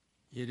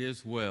It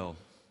is well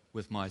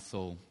with my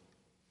soul.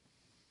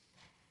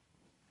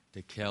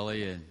 To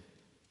Kelly and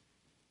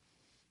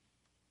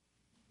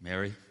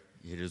Mary,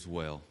 it is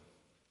well.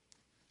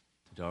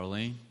 To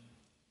Darlene,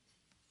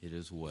 it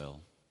is well.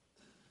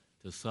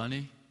 To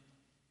Sonny,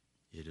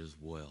 it is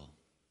well.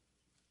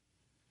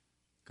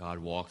 God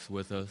walks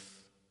with us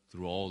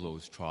through all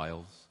those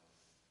trials,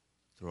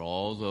 through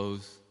all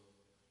those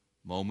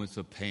moments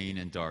of pain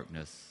and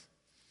darkness,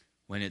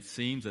 when it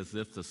seems as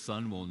if the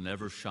sun will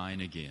never shine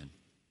again.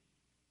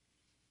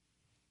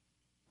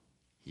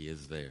 He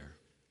is there.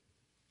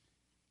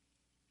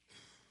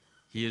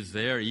 He is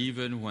there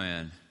even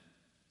when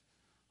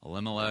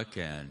Elimelech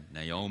and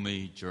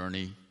Naomi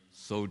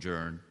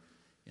sojourn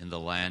in the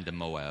land of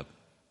Moab.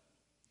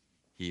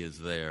 He is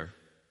there.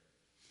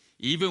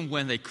 Even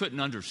when they couldn't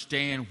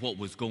understand what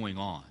was going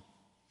on.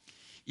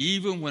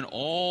 Even when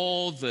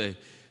all the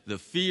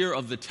fear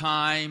of the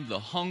time, the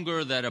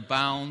hunger that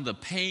abound, the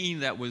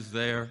pain that was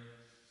there,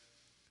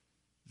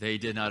 they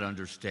did not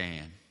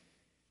understand.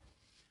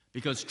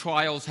 Because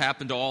trials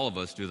happen to all of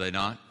us, do they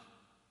not?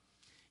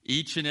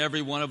 Each and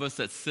every one of us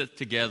that sit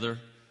together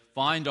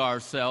find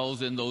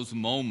ourselves in those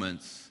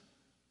moments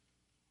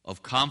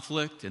of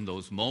conflict, in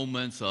those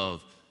moments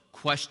of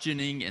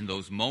questioning, in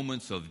those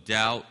moments of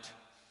doubt.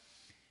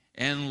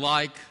 And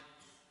like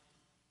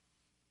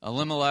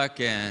Elimelech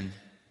and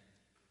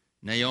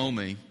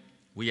Naomi,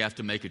 we have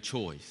to make a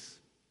choice.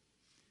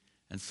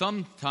 And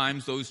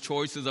sometimes those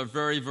choices are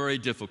very, very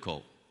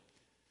difficult.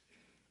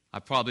 I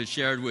probably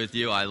shared with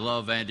you, I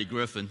love Andy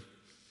Griffin,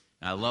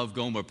 and I love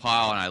Gomer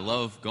Pyle, and I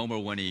love Gomer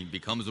when he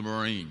becomes a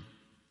Marine.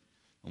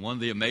 And one of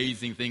the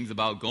amazing things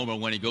about Gomer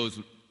when he goes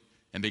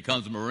and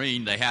becomes a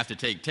Marine, they have to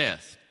take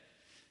tests.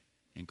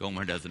 And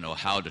Gomer doesn't know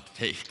how to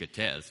take a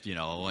test. He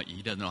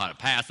doesn't know how to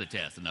pass a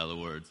test, in other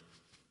words.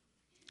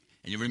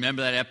 And you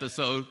remember that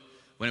episode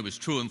when it was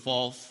true and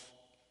false?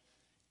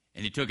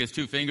 And he took his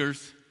two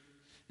fingers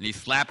and he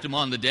slapped them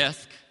on the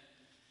desk.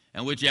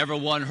 And whichever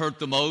one hurt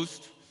the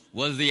most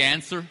was the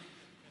answer.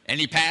 And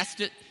he passed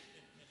it.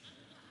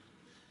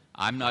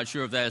 I'm not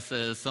sure if that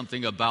says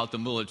something about the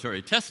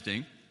military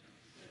testing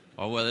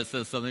or whether it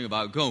says something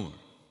about Gomer.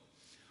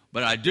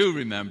 But I do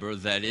remember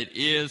that it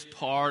is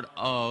part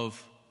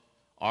of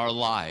our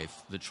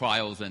life, the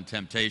trials and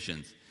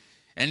temptations.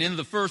 And in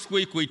the first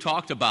week we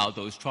talked about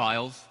those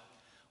trials.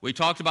 We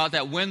talked about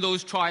that when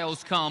those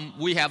trials come,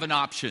 we have an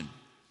option.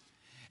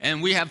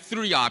 And we have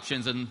three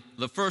options, and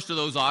the first of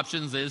those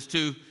options is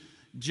to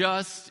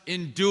just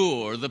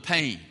endure the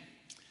pain.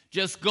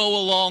 Just go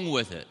along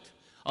with it.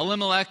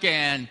 Elimelech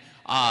and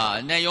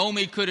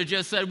Naomi could have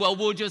just said, well,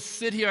 we'll just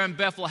sit here in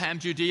Bethlehem,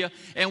 Judea,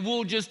 and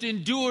we'll just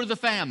endure the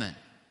famine.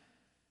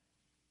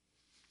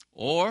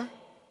 Or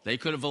they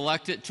could have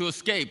elected to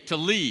escape, to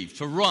leave,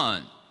 to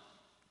run.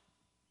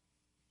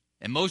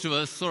 And most of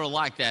us sort of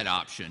like that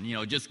option,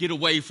 just get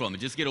away from it,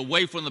 just get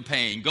away from the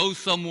pain, go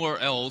somewhere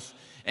else,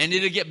 and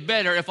it'll get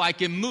better if I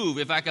can move,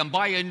 if I can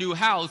buy a new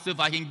house, if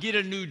I can get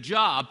a new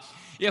job,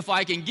 if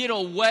I can get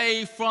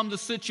away from the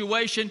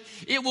situation,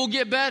 it will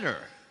get better.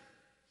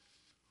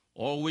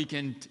 Or we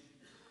can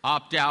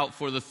opt out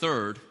for the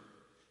third,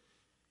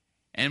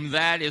 and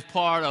that is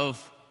part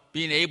of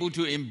being able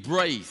to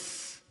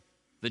embrace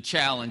the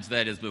challenge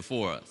that is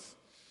before us.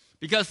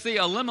 Because, see,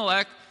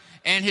 Elimelech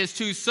and his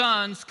two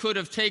sons could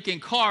have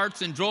taken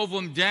carts and drove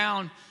them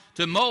down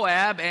to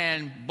Moab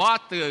and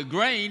bought the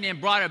grain and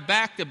brought it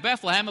back to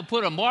Bethlehem and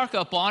put a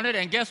markup on it,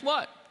 and guess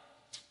what?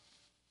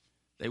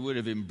 They would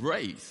have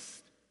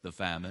embraced the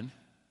famine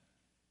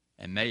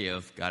and may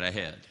have got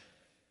ahead.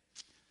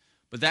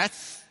 But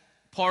that's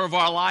part of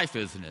our life,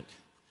 isn't it?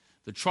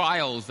 The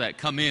trials that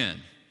come in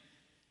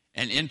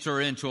and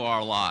enter into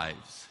our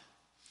lives.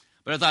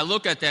 But as I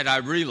look at that, I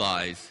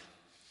realize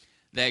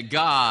that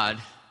God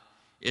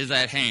is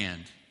at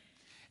hand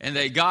and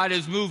that God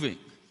is moving.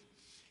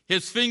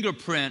 His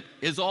fingerprint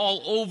is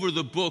all over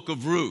the book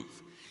of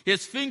Ruth.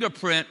 His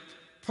fingerprint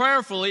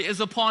prayerfully is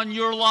upon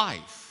your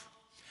life.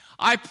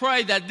 I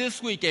pray that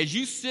this week as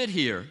you sit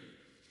here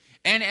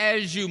and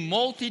as you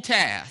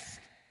multitask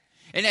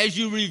and as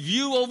you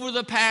review over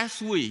the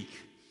past week,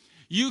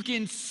 you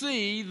can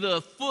see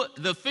the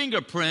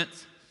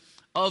fingerprints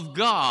of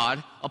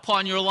God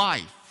upon your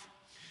life.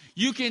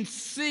 You can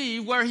see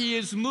where he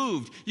has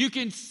moved. You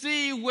can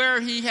see where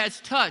he has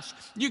touched.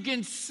 You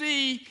can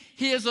see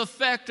his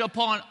effect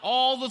upon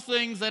all the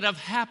things that have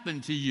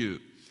happened to you.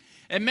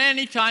 And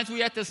many times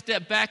we have to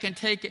step back and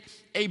take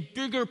a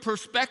bigger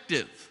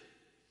perspective.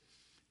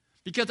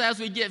 Because as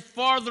we get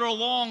farther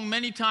along,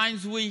 many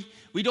times we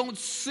don't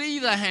see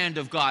the hand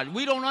of God.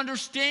 We don't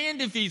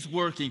understand if he's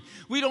working.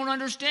 We don't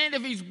understand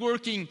if he's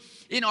working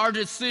in our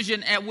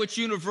decision at which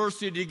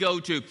university to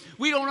go to.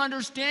 We don't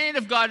understand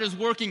if God is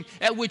working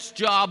at which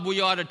job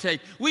we ought to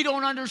take. We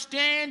don't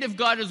understand if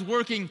God is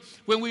working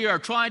when we are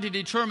trying to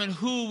determine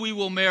who we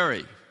will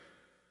marry.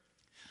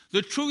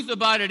 The truth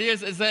about it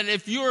is that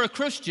if you're a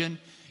Christian,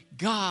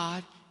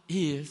 God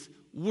is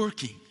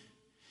working.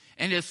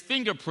 And his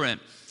fingerprint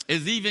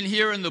is even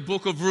here in the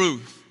book of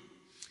Ruth.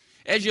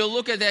 As you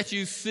look at that,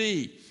 you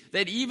see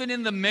that even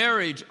in the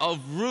marriage of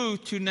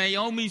Ruth to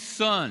Naomi's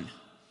son,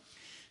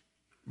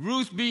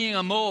 Ruth being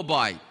a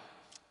Moabite,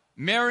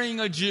 marrying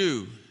a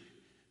Jew,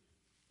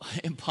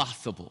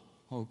 impossible,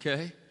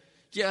 okay?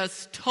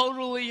 Just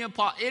totally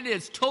impossible. It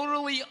is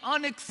totally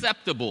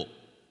unacceptable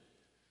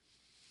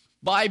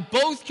by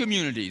both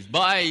communities,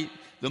 by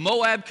the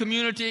Moab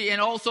community and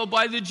also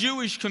by the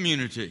Jewish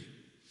community.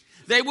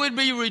 They would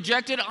be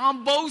rejected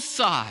on both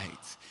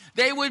sides.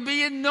 They would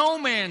be in no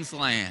man's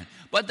land.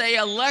 But they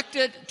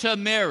elected to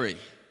marry,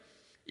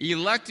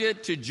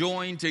 elected to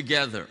join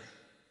together.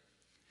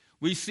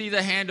 We see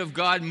the hand of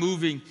God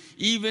moving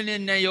even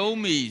in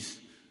Naomi's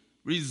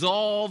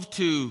resolve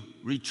to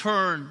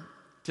return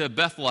to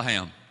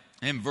Bethlehem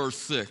in verse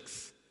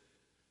 6.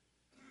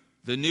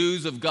 The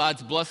news of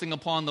God's blessing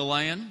upon the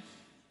land.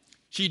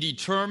 She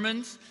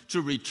determines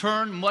to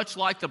return, much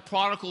like the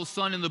prodigal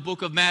son in the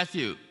book of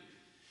Matthew.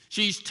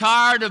 She's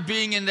tired of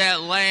being in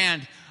that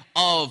land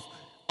of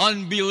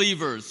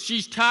unbelievers.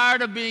 She's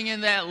tired of being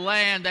in that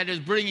land that is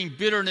bringing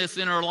bitterness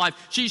in her life.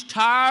 She's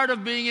tired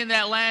of being in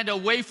that land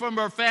away from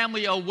her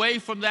family, away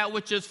from that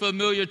which is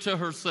familiar to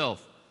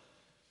herself.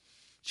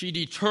 She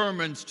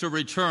determines to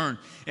return.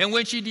 And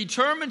when she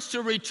determines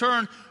to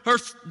return, her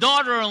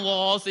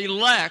daughter-in-laws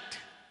elect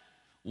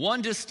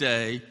one to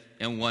stay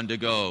and one to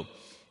go.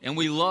 And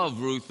we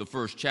love Ruth, the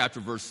first chapter,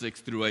 verse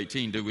 6 through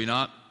 18, do we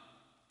not?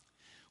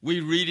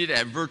 We read it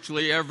at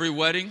virtually every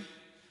wedding.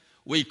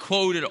 We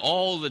quote it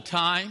all the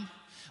time.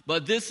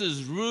 But this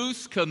is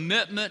Ruth's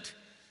commitment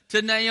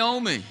to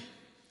Naomi.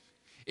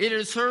 It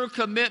is her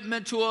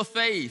commitment to a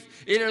faith.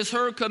 It is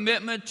her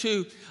commitment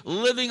to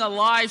living a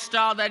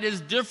lifestyle that is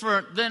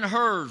different than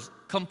hers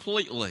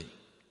completely.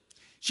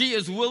 She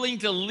is willing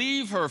to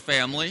leave her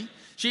family.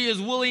 She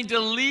is willing to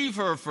leave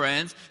her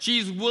friends.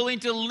 She's willing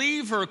to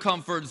leave her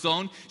comfort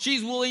zone.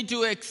 She's willing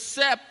to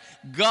accept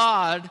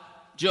God,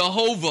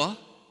 Jehovah.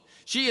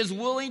 She is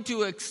willing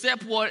to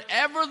accept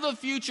whatever the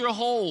future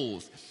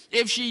holds.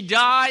 If she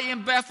die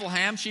in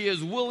Bethlehem, she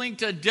is willing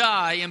to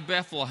die in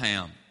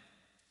Bethlehem.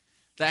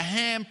 The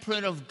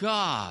handprint of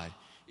God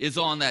is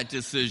on that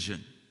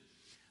decision.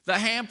 The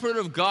handprint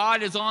of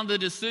God is on the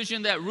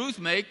decision that Ruth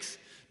makes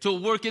to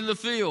work in the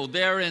field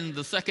there in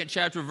the 2nd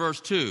chapter,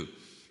 verse 2.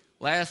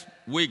 Last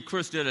week,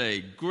 Chris did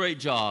a great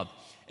job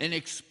in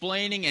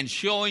explaining and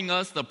showing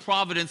us the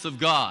providence of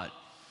God.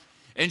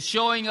 And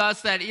showing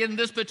us that in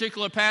this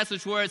particular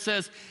passage where it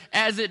says,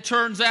 as it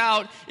turns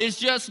out, it's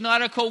just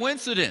not a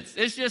coincidence.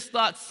 It's just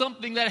not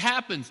something that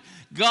happens.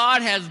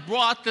 God has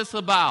brought this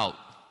about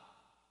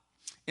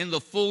in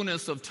the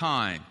fullness of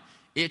time.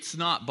 It's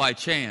not by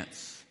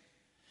chance.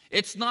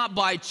 It's not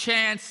by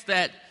chance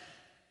that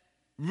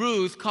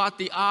Ruth caught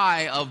the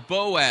eye of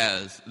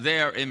Boaz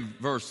there in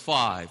verse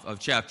 5 of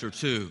chapter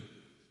 2.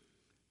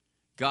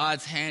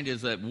 God's hand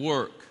is at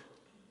work.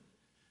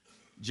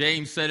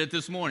 James said it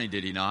this morning,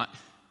 did he not?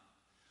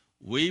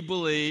 We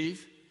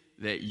believe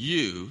that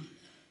you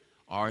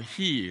are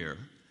here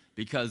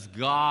because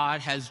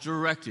God has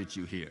directed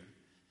you here.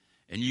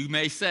 And you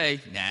may say,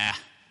 nah,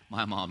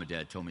 my mom and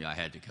dad told me I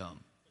had to come.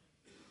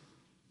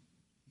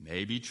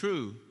 May be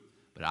true,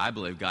 but I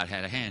believe God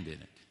had a hand in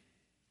it.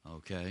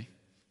 Okay?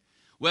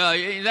 Well,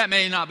 that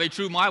may not be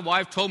true. My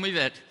wife told me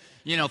that,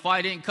 if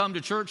I didn't come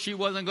to church, she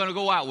wasn't going to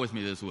go out with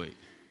me this week.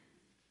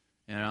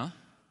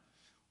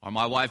 Or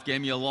my wife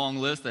gave me a long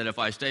list that if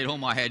I stayed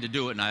home, I had to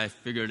do it, and I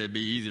figured it'd be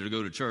easier to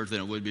go to church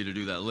than it would be to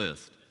do that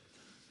list.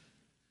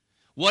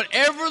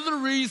 Whatever the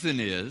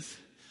reason is,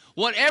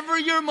 whatever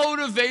your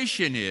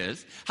motivation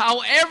is,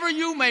 however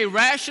you may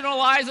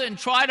rationalize it and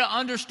try to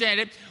understand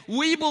it,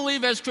 we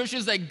believe as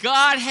Christians that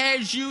God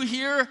has you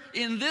here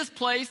in this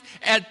place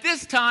at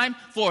this time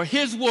for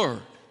His word.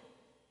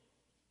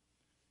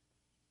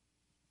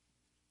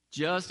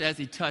 Just as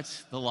He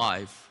touched the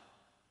life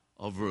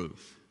of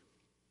Ruth.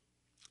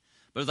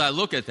 But as I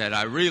look at that,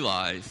 I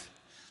realize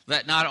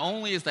that not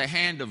only is the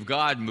hand of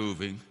God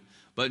moving,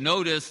 but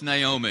notice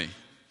Naomi.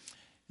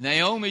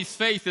 Naomi's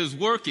faith is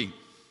working.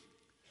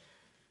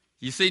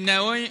 You see,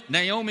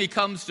 Naomi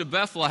comes to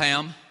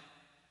Bethlehem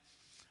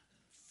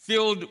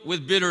filled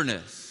with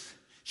bitterness.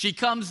 She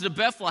comes to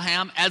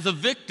Bethlehem as a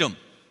victim.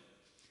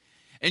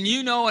 And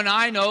you know and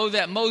I know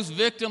that most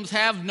victims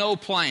have no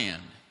plan.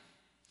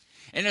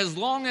 And as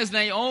long as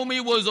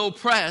Naomi was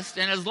oppressed,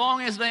 and as long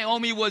as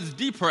Naomi was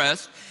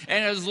depressed,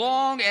 and as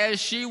long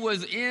as she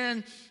was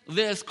in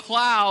this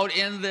cloud,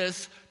 in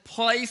this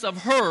place of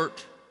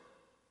hurt,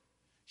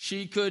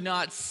 she could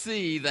not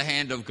see the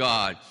hand of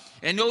God.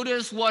 And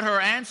notice what her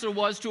answer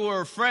was to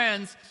her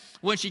friends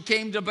when she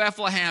came to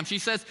Bethlehem. She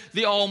says,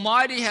 "The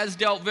Almighty has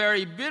dealt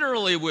very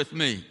bitterly with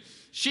me."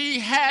 She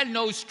had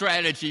no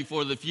strategy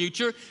for the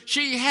future.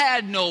 She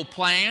had no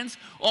plans.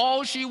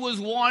 All she was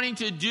wanting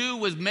to do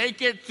was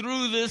make it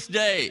through this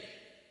day.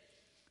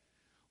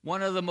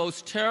 One of the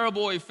most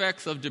terrible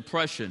effects of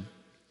depression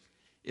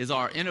is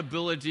our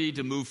inability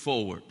to move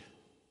forward,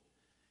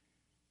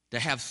 to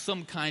have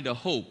some kind of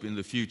hope in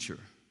the future.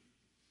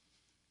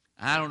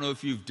 I don't know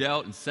if you've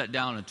dealt and sat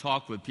down and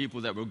talked with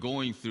people that were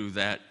going through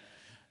that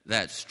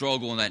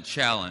struggle and that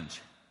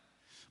challenge.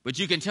 But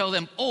you can tell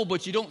them, oh,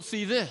 but you don't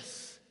see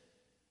this.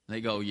 And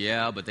they go,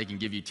 yeah, but they can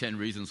give you 10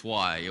 reasons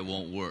why it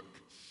won't work.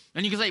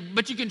 And you can say,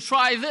 but you can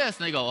try this.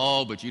 And they go,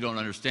 oh, but you don't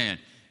understand.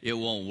 It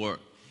won't work.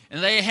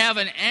 And they have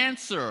an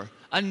answer,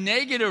 a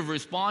negative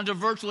response to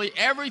virtually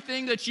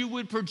everything that you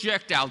would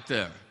project out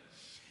there.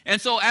 And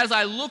so as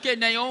I look at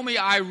Naomi,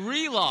 I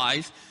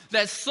realize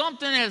that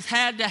something has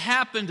had to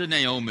happen to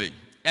Naomi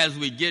as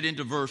we get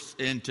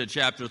into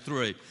chapter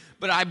 3.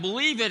 But I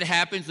believe it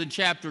happens in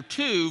chapter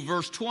 2,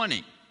 verse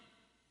 20.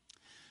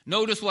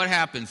 Notice what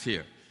happens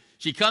here.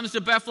 She comes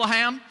to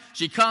Bethlehem.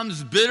 She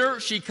comes bitter.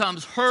 She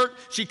comes hurt.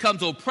 She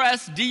comes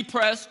oppressed,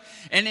 depressed.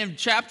 And in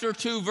chapter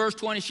 2, verse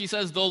 20, she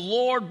says, the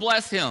Lord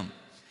bless him.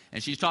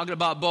 And she's talking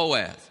about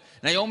Boaz.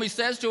 Naomi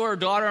says to her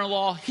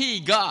daughter-in-law, he,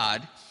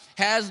 God,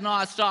 has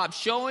not stopped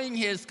showing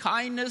his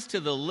kindness to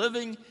the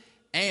living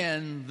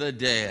and the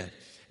dead.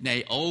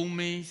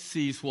 Naomi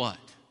sees what?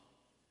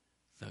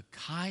 The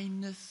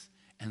kindness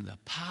and the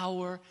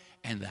power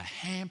and the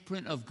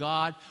handprint of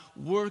God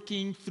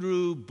working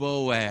through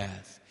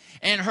Boaz.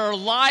 And her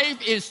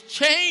life is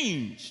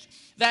changed.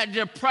 That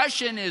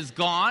depression is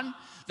gone.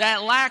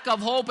 That lack of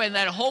hope and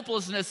that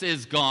hopelessness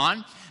is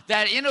gone.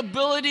 That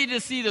inability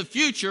to see the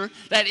future,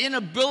 that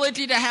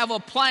inability to have a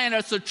plan,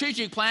 a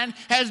strategic plan,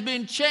 has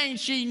been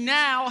changed. She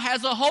now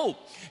has a hope.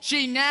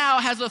 She now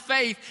has a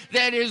faith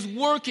that is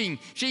working.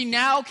 She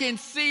now can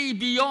see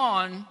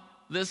beyond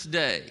this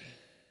day.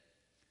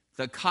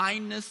 The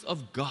kindness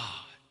of God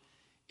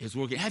is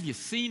working. Have you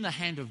seen the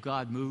hand of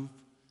God move?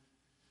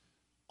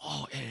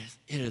 Oh,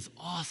 it is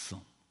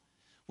awesome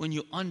when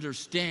you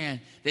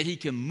understand that he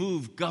can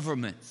move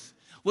governments.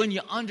 When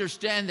you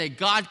understand that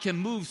God can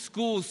move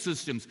school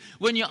systems,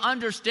 when you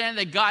understand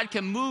that God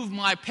can move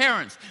my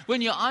parents,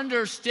 when you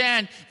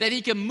understand that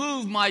he can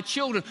move my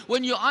children,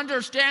 when you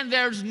understand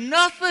there's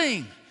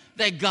nothing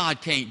that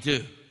God can't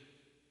do.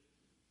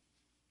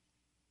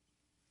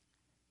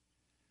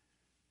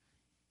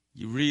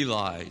 You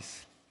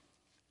realize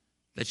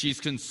that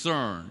she's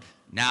concerned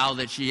now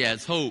that she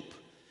has hope.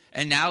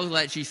 And now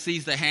that she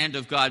sees the hand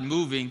of God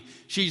moving,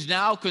 she's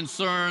now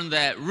concerned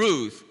that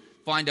Ruth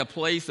find a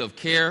place of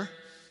care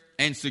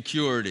and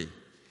security.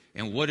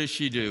 And what does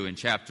she do in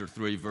chapter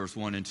 3, verse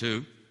 1 and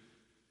 2?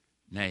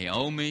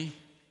 Naomi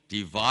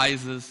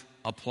devises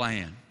a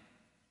plan.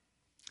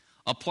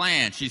 A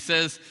plan. She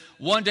says,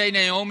 one day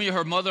Naomi,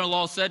 her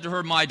mother-in-law, said to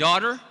her, my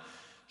daughter,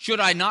 should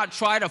I not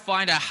try to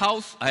find a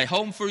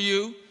home for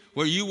you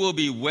where you will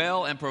be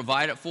well and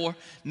provided for?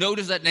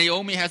 Notice that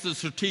Naomi has a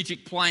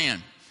strategic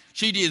plan.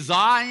 She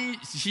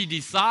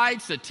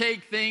decides to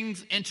take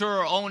things into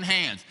her own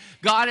hands.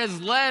 God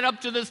has led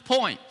up to this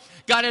point.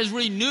 God has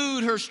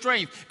renewed her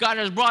strength. God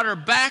has brought her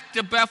back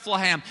to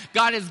Bethlehem.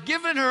 God has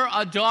given her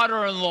a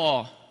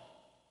daughter-in-law.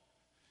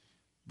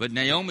 But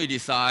Naomi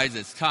decides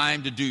it's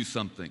time to do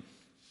something.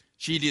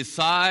 She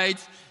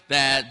decides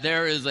that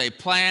there is a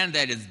plan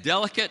that is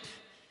delicate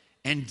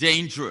and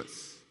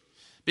dangerous.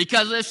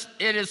 Because if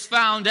it is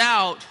found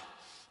out,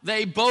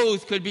 they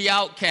both could be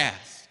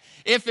outcast.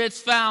 If it's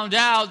found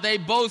out, they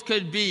both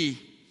could be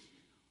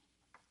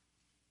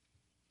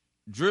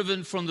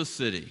driven from the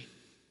city.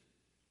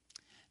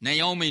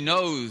 Naomi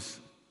knows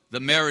the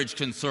marriage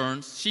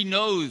concerns. She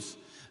knows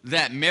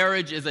that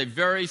marriage is a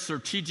very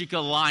strategic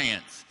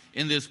alliance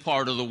in this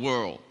part of the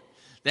world.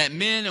 That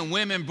men and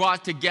women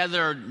brought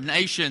together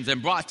nations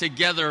and brought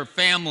together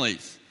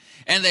families.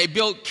 And they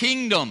built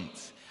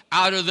kingdoms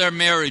out of their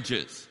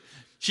marriages.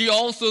 She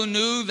also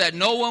knew that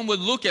no one would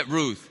look at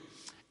Ruth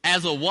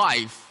as a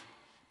wife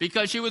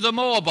because she was a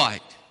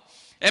Moabite.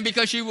 And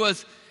because she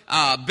was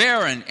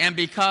barren. And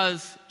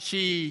because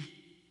she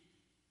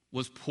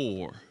was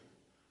poor.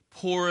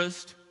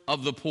 Poorest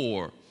of the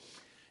poor.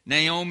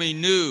 Naomi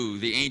knew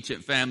the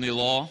ancient family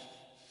law,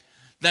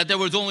 that there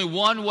was only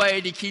one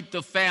way to keep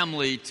the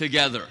family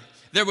together.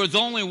 There was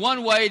only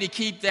one way to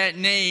keep that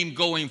name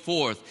going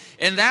forth.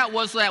 And that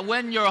was that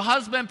when your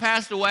husband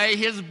passed away,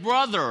 his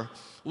brother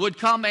would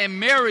come and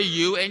marry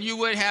you, and you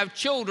would have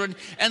children,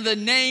 and the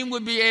name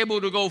would be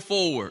able to go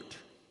forward.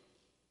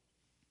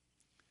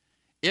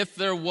 If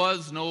there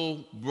was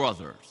no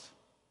brothers,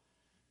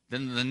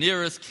 then the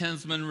nearest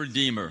kinsman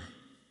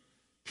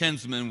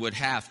would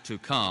have to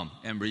come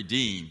and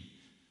redeem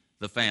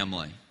the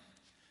family.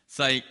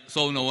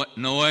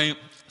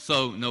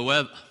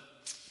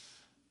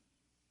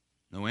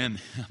 Noemi,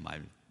 my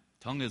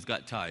tongue has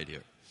got tied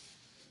here.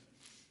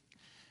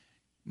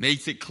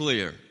 Makes it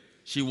clear.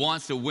 She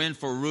wants to win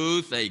for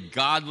Ruth a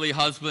godly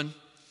husband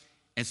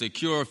and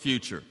secure a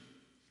future.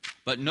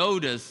 But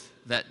notice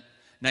that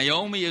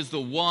Naomi is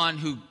the one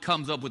who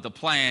comes up with the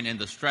plan and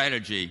the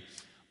strategy,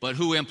 but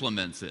who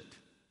implements it?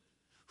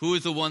 Who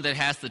is the one that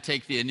has to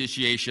take the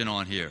initiation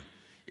on here?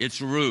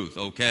 It's Ruth,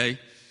 okay?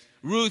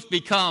 Ruth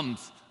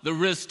becomes the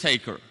risk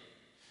taker.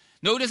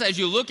 Notice as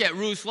you look at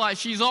Ruth's life,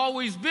 she's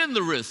always been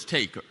the risk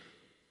taker.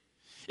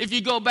 If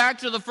you go back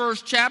to the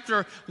first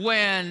chapter,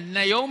 when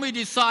Naomi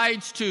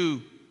decides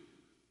to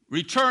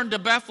return to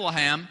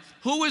Bethlehem,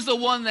 who is the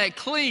one that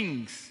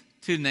clings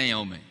to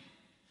Naomi?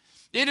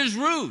 It is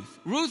Ruth.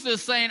 Ruth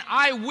is saying,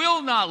 I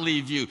will not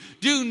leave you.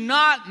 Do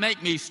not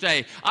make me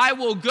stay. I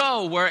will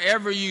go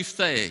wherever you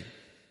stay.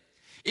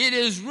 It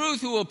is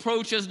Ruth who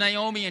approaches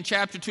Naomi in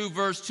chapter 2,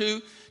 verse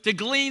 2, to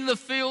glean the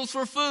fields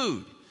for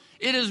food.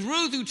 It is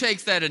Ruth who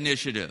takes that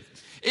initiative.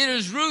 It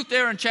is Ruth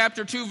there in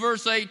chapter 2,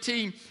 verse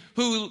 18,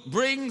 who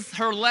brings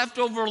her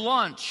leftover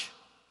lunch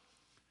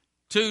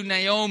to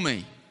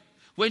Naomi.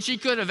 When she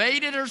could have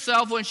ate it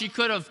herself, when she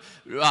could have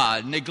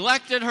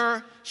neglected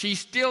her, she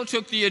still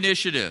took the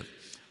initiative.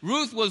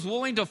 Ruth was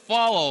willing to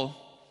follow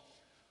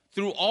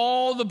through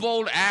all the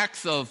bold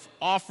acts of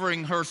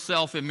offering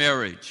herself in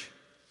marriage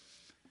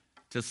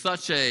to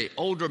such an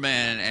older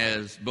man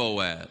as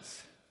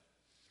Boaz.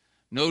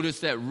 Notice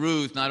that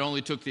Ruth not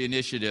only took the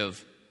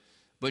initiative,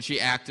 but she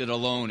acted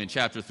alone in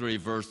chapter 3,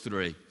 verse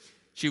 3.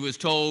 She was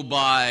told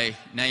by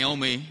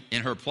Naomi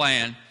in her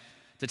plan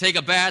to take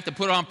a bath, to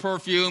put on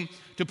perfume,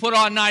 to put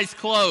on nice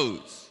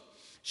clothes.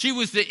 She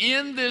was to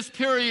end this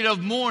period of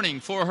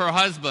mourning for her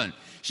husband.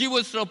 She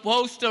was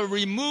supposed to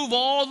remove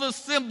all the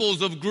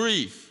symbols of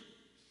grief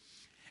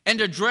and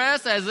to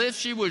dress as if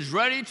she was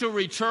ready to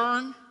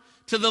return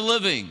to the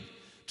living,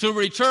 to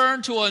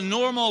return to a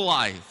normal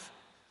life,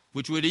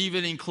 which would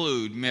even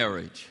include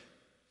marriage.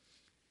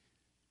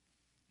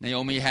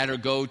 Naomi had her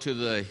go to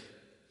the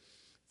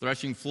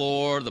threshing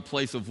floor, the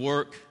place of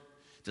work,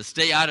 to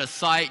stay out of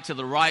sight to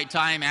the right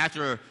time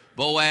after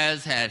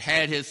Boaz had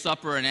had his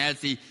supper and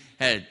as he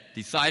had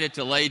decided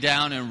to lay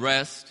down and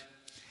rest.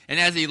 And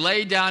as he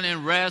laid down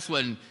and rest,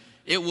 when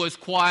it was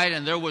quiet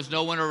and there was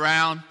no one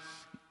around,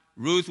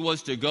 Ruth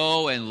was to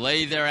go and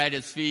lay there at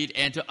his feet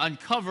and to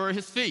uncover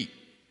his feet.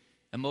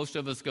 And most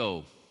of us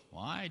go,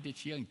 why did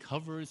she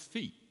uncover his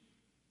feet?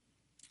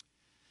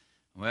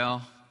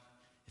 Well,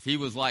 if he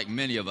was like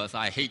many of us,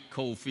 I hate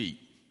cold feet.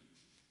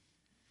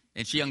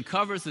 And she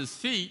uncovers his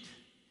feet,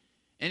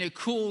 and it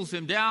cools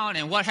him down,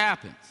 and what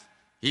happens?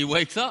 He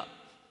wakes up.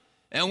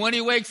 And when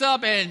he wakes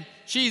up and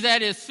she's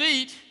at his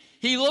feet,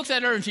 he looks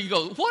at her and she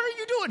goes, what are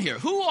you doing here?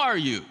 Who are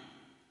you?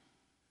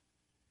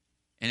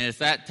 And it's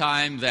that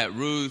time that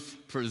Ruth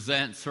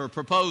presents her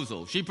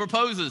proposal. She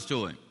proposes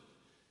to him.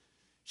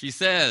 She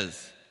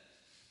says,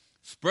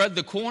 spread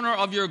the corner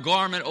of your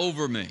garment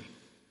over me.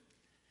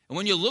 And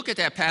when you look at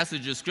that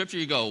passage of Scripture,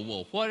 you go,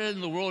 well, what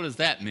in the world does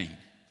that mean?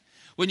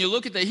 When you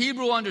look at the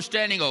Hebrew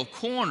understanding of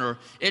corner,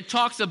 it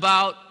talks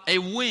about a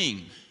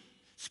wing.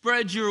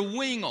 Spread your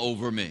wing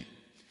over me.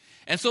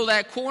 And so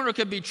that corner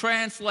could be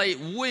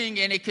translated wing,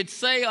 and it could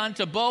say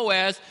unto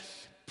Boaz,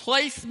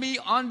 place me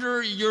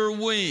under your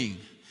wing.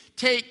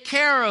 Take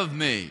care of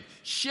me.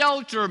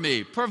 Shelter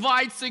me.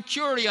 Provide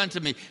security unto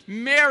me.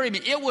 Marry me.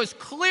 It was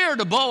clear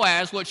to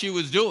Boaz what she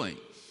was doing.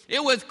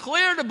 It was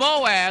clear to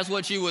Boaz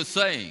what she was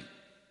saying.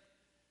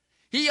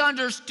 He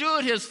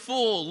understood his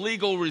full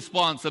legal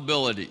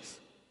responsibilities.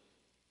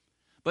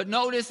 But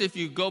notice if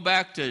you go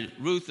back to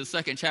Ruth, the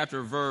 2nd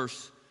chapter,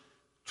 verse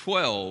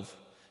 12,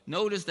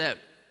 notice that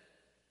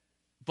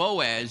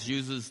Boaz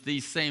uses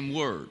these same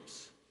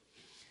words.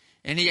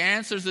 And he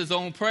answers his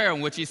own prayer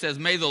in which he says,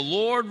 may the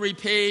Lord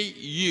repay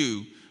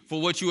you for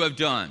what you have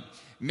done.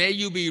 May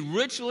you be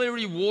richly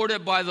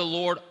rewarded by the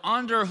Lord,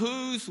 under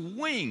whose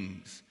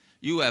wings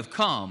you have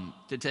come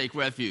to take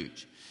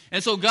refuge.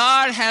 And so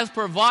God has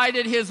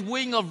provided his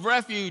wing of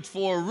refuge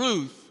for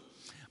Ruth.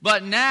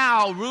 But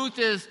now Ruth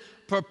is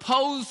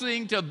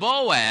proposing to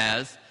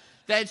Boaz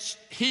that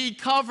he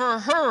cover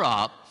her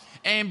up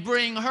and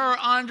bring her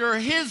under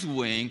his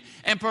wing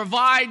and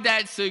provide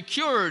that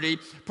security,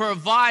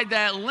 provide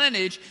that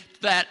lineage,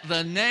 that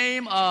the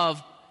name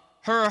of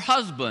her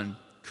husband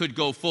could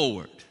go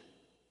forward.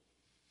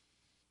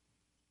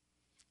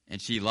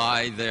 And she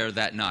lied there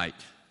that night,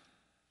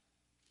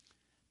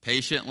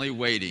 patiently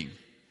waiting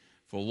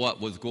for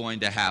what was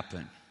going to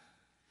happen.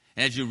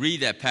 And as you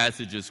read that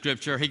passage of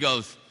Scripture, he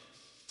goes,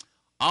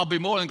 I'll be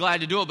more than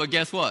glad to do it, but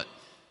guess what?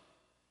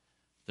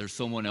 There's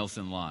someone else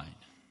in line.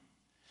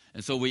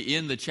 And so we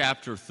end the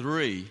chapter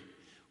 3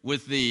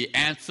 with the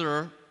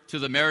answer to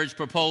the marriage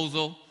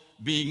proposal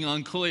being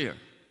unclear.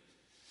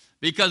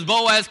 Because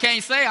Boaz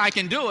can't say, I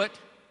can do it,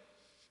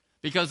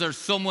 because there's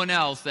someone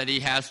else that he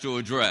has to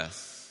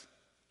address.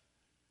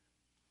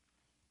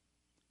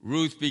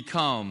 Ruth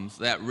becomes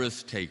that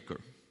risk taker.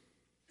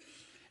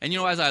 And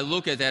as I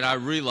look at that, I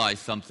realize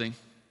something.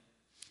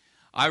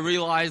 I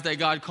realize that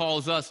God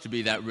calls us to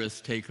be that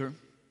risk taker.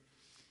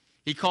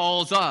 He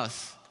calls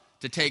us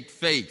to take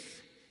faith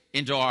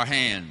into our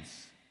hands.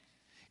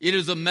 It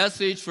is a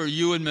message for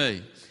you and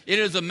me. It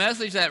is a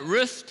message that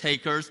risk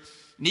takers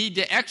need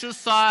to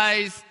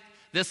exercise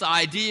this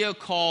idea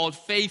called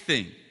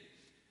faithing.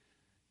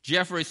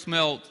 Jeffrey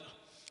Smelt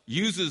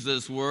uses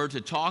this word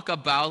to talk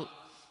about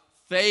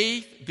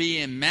faith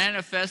being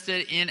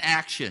manifested in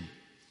action.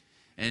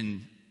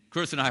 And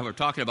Chris and I were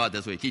talking about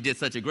this week. He did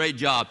such a great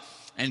job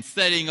in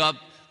setting up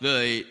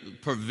the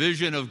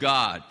provision of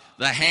God,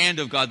 the hand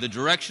of God, the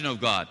direction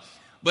of God.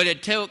 But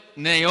it took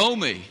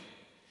Naomi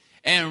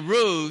and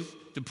Ruth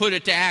to put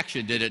it to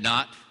action, did it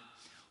not?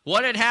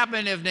 What had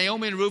happened if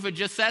Naomi and Ruth had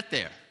just sat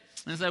there?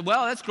 And said,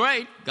 well, that's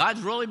great.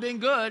 God's really been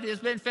good.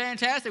 It's been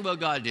fantastic what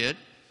God did.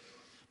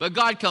 But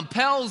God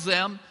compels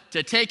them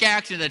to take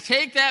action, to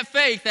take that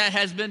faith that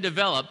has been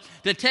developed,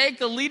 to take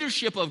the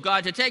leadership of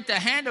God, to take the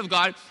hand of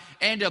God,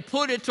 and to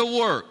put it to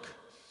work,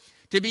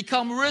 to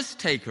become risk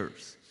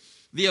takers.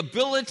 The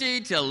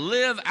ability to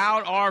live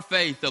out our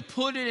faith, to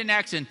put it in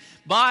action.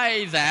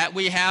 By that,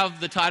 we have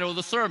the title of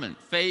the sermon,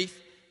 Faith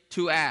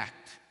to Act.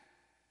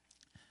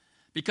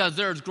 Because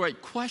there's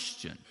great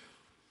question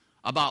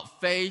about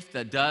faith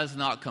that does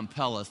not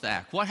compel us to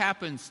act. What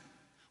happened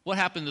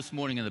this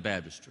morning in the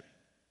baptistry?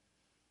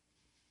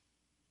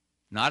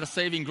 Not a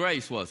saving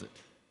grace, was it?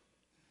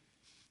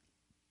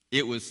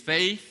 It was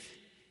faith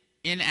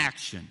in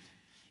action.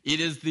 It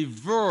is the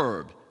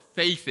verb,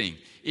 faithing.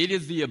 It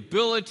is the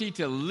ability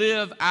to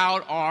live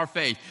out our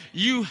faith.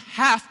 You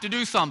have to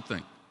do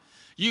something.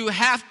 You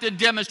have to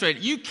demonstrate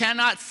it. You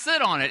cannot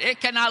sit on it. It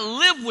cannot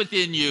live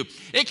within you.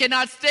 It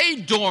cannot stay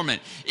dormant.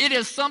 It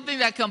is something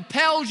that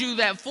compels you,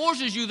 that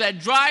forces you, that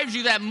drives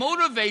you, that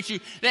motivates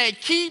you,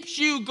 that keeps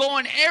you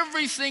going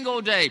every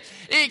single day.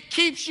 It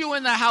keeps you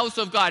in the house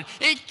of God.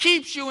 It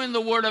keeps you in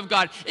the Word of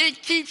God.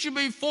 It keeps you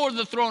before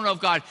the throne of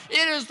God.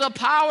 It is the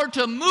power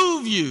to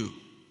move you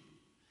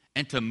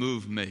and to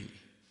move me.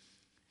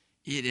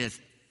 It is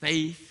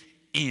faith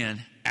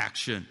in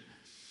action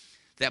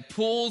that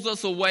pulls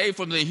us away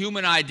from the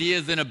human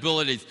ideas and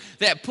abilities,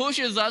 that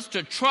pushes us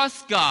to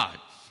trust God,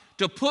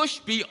 to push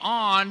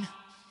beyond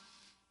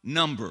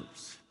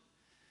numbers.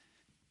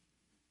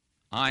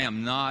 I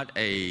am not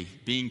a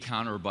bean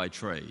counter by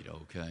trade,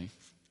 okay?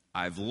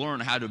 I've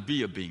learned how to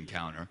be a bean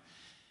counter,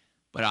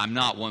 but I'm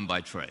not one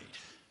by trade.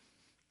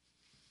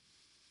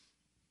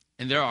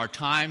 And there are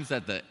times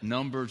that the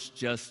numbers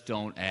just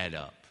don't add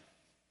up.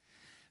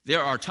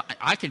 There are times,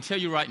 I can tell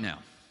you right now,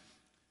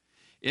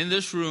 in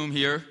this room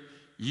here,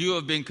 you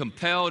have been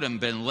compelled and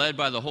been led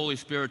by the Holy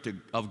Spirit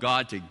of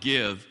God to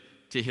give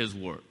to His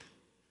work.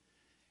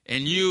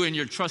 And you, in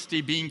your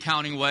trusty bean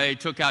counting way,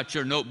 took out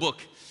your notebook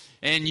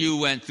and you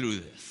went through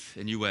this.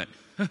 And you went,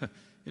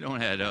 it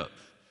don't add up.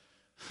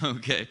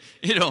 Okay,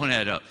 it don't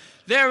add up.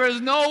 There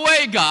is no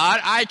way, God,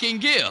 I can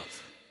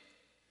give.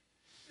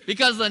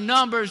 Because the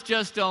numbers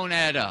just don't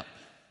add up.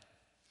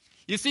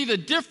 You see, the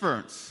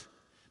difference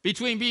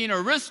between being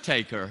a risk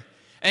taker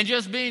and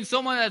just being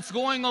someone that's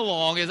going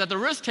along is that the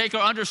risk taker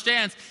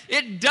understands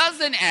it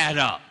doesn't add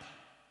up.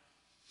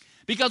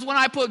 Because when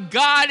I put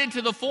God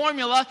into the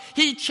formula,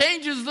 He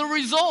changes the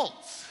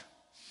results.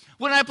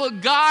 When I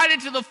put God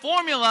into the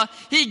formula,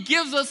 He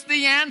gives us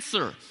the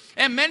answer.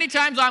 And many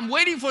times I'm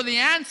waiting for the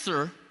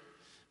answer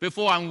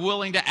before I'm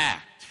willing to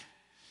act.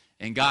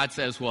 And God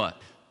says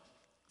what?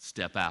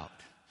 Step out.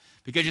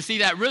 Because you see,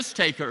 that risk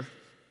taker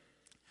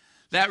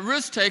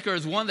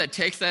is one that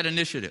takes that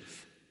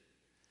initiative,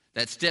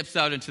 that steps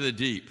out into the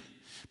deep.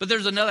 But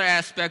there's another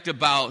aspect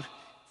about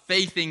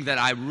faithing that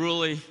I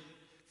really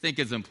think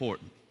is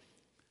important.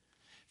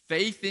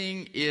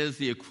 Faithing is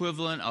the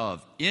equivalent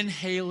of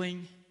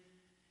inhaling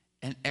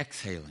and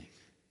exhaling.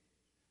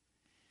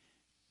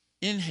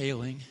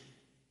 Inhaling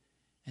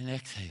and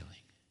exhaling.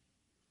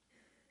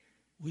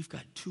 We've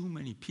got too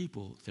many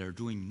people that are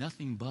doing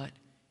nothing but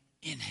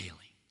inhaling.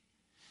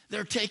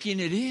 They're taking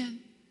it in.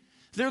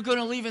 They're going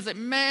to leave and say,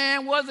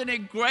 man, wasn't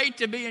it great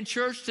to be in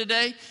church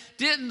today?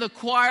 Didn't the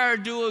choir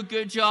do a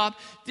good job?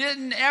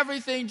 Didn't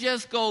everything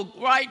just go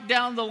right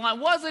down the line?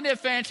 Wasn't it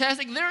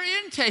fantastic?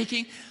 They're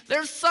intaking.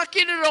 They're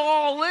sucking it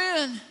all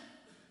in.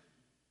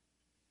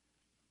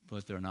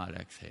 But they're not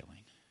exhaling.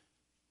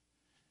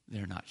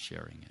 They're not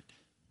sharing it.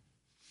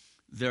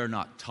 They're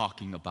not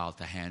talking about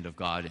the hand of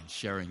God and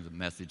sharing the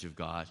message of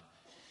God.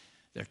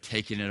 They're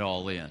taking it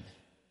all in.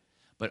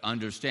 But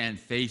understand,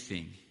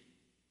 faithing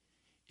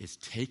is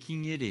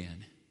taking it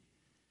in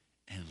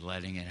and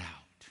letting it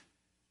out.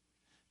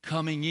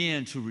 Coming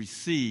in to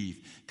receive,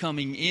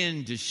 coming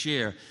in to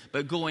share,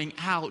 but going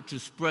out to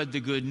spread the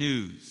good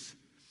news,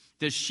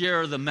 to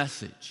share the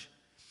message,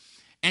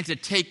 and to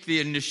take the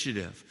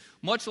initiative.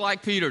 Much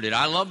like Peter did.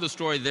 I love the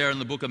story there in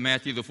the book of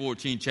Matthew, the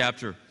 14th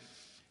chapter.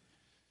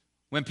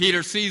 When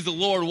Peter sees the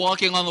Lord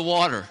walking on the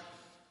water.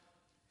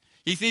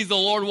 He sees the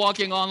Lord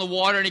walking on the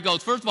water and he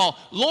goes, first of all,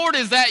 Lord,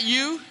 is that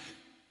you?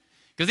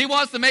 Because he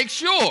wants to make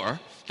sure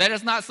that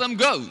it's not some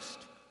ghost.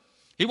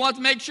 He wants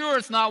to make sure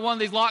it's not one of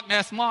these Loch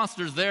Ness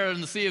monsters there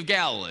in the Sea of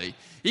Galilee.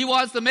 He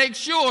wants to make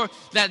sure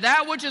that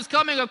that which is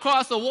coming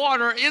across the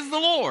water is the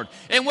Lord.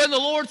 And when the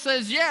Lord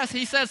says yes,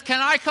 he says, can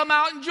I come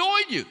out and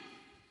join you?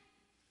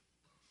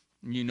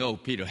 And you know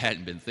Peter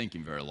hadn't been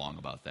thinking very long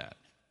about that.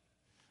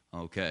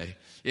 Okay?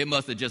 It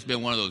must have just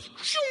been one of those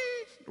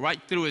right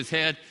through his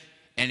head,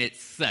 and it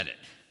said it,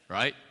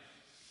 right?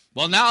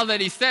 Well, now that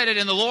he said it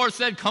and the Lord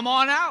said, come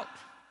on out.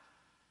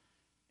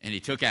 And he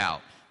took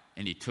out,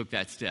 and he took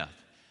that step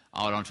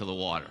out onto the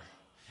water.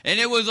 And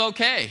it was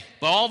okay.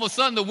 But all of a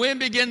sudden, the wind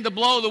began to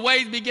blow, the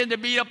waves began to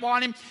beat up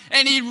on him,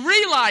 and he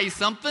realized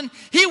something.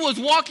 He was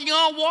walking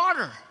on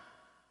water.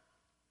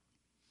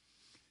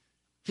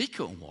 He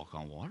couldn't walk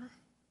on water.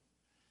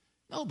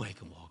 Nobody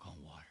can walk on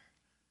water.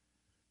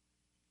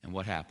 And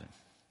what happened?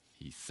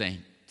 He sank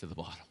to the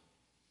bottom.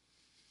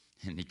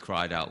 And he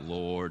cried out,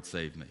 Lord,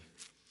 save me.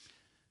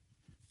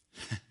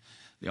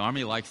 The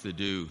Army likes to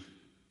do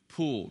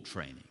pool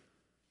training,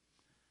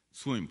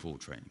 swimming pool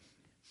training.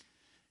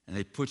 And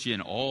they put you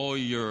in all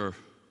your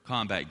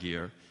combat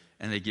gear,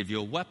 and they give you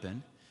a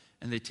weapon,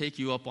 and they take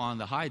you up on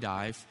the high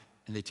dive,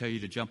 and they tell you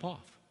to jump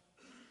off.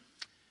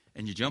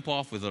 And you jump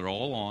off with it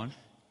all on,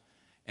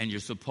 and you're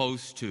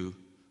supposed to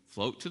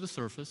float to the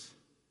surface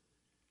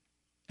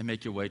and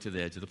make your way to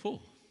the edge of the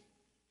pool.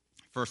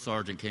 First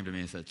sergeant came to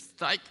me and said,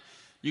 Stike,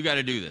 you got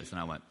to do this. And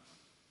I went,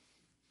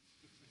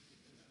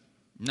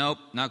 nope,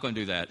 not going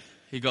to do that.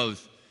 He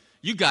goes,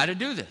 you got to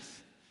do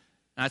this.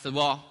 And I said,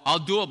 well, I'll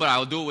do it, but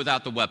I'll do it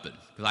without the weapon,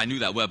 because I knew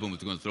that weapon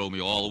was going to throw me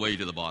all the way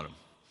to the bottom.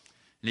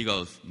 And he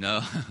goes,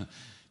 no,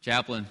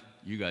 Chaplain,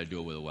 you got to do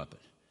it with a weapon.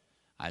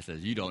 I said,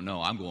 you don't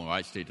know. I'm going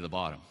right straight to the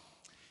bottom.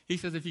 He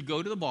says, if you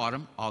go to the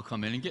bottom, I'll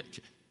come in and get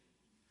you.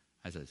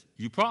 I says,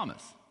 you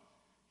promise?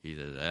 He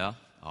says, yeah,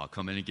 I'll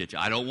come in and get you.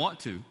 I don't want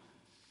to,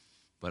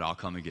 but I'll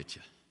come and get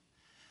you.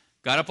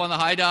 Got up on the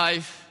high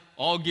dive,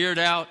 all geared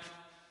out,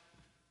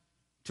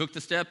 took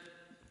the step,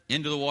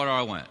 into the water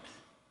I went.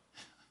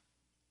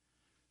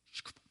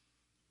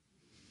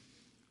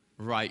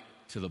 Right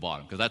to the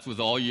bottom, because that's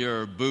with all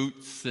your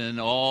boots and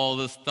all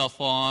the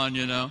stuff on,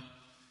 you know.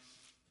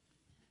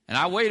 And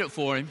I waited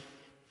for him.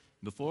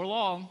 Before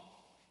long,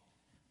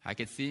 I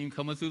could see him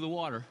coming through the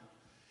water.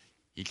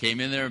 He came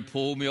in there and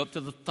pulled me up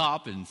to the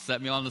top and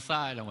set me on the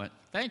side. I went,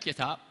 thank you,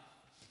 Top.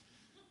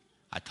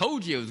 I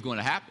told you it was going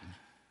to happen.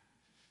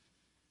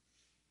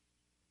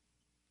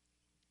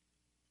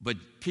 But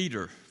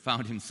Peter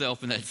found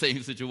himself in that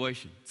same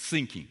situation,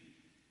 sinking.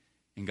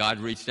 And God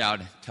reached out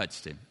and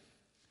touched him.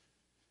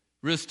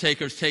 Risk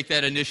takers take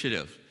that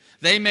initiative.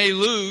 They may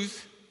lose,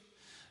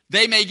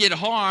 they may get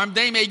harmed,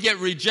 they may get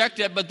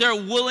rejected, but they're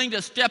willing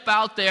to step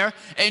out there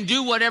and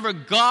do whatever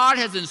God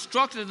has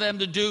instructed them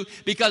to do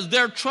because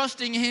they're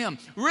trusting Him.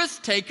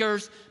 Risk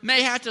takers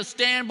may have to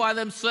stand by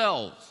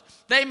themselves.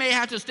 They may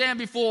have to stand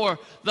before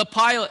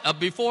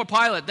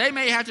Pilate. They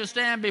may have to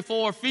stand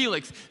before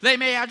Felix. They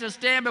may have to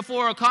stand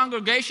before a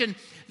congregation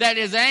that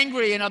is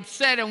angry and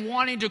upset and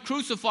wanting to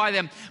crucify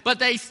them. But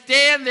they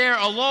stand there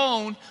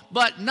alone,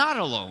 but not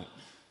alone.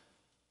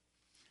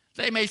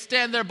 They may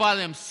stand there by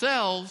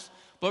themselves,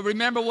 but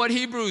remember what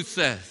Hebrews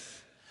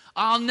says.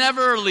 I'll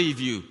never leave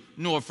you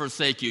nor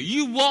forsake you.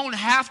 You won't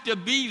have to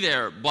be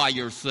there by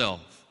yourself.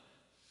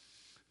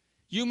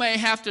 You may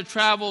have to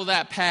travel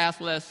that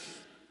path less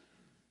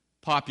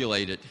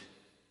populated,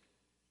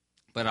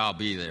 but I'll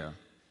be there.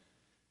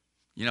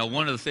 You know,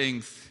 one of the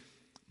things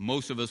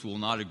most of us will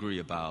not agree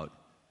about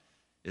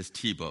is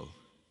Tebow.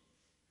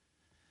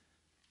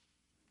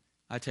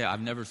 I tell you,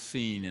 I've never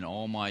seen in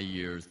all my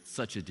years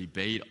such a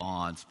debate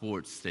on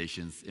sports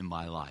stations in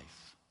my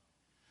life.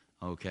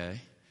 Okay?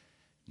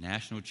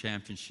 National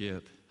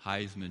championship,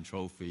 Heisman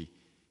Trophy,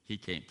 he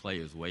can't play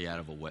his way out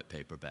of a wet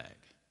paper bag.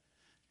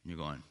 And you're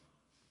going,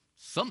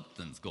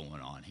 something's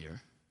going on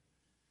here.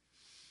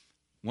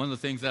 One of the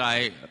things that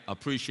I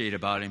appreciate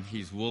about him,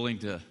 he's willing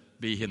to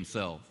be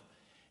himself,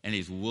 and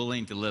he's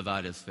willing to live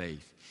out his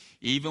faith.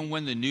 Even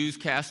when the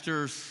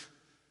newscasters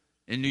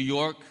in New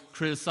York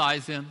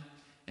criticize him,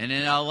 and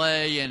in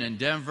L.A. and in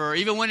Denver,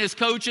 even when his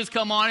coaches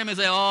come on him and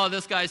say, oh,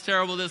 this guy's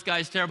terrible,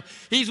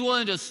 he's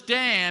willing to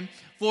stand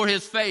for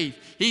his faith.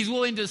 He's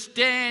willing to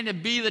stand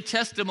and be the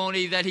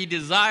testimony that he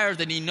desires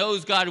and he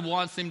knows God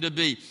wants him to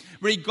be.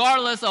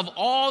 Regardless of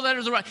all that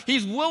is around,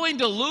 he's willing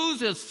to lose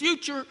his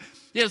future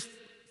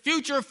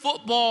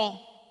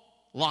football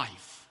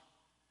life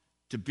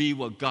to be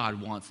what God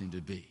wants him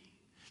to be.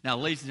 Now,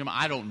 ladies and gentlemen,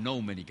 I don't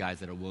know many guys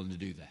that are willing to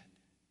do that.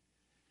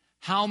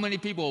 How many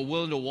people are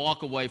willing to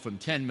walk away from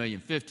 10 million,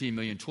 15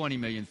 million, 20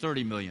 million,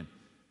 30 million?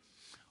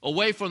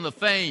 Away from the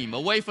fame,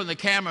 away from the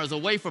cameras,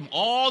 away from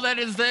all that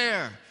is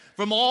there,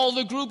 from all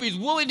the groupies,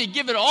 willing to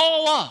give it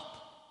all up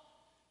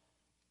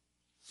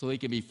so he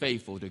can be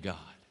faithful to God.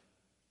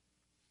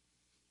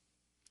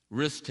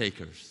 Risk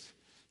takers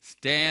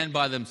stand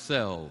by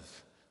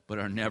themselves but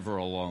are never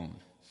alone.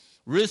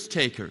 Risk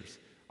takers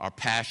are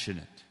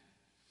passionate.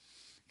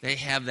 They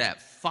have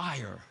that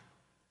fire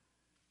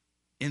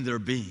in their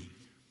being.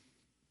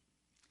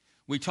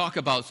 We talk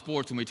about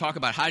sports and we talk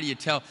about how do you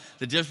tell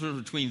the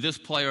difference between this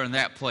player and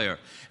that player.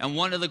 And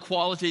one of the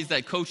qualities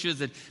that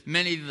coaches and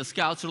many of the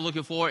scouts are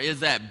looking for is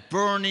that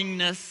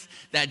burningness,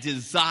 that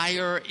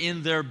desire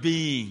in their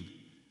being.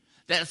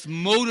 That's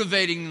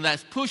motivating them,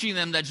 that's pushing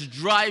them, that's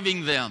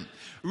driving them.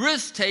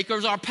 Risk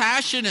takers are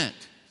passionate.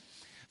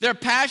 They're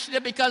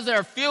passionate because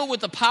they're filled with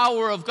the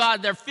power of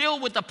God. They're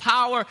filled with the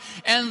power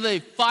and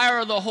the fire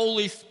of the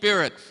Holy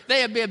Spirit.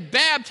 They have been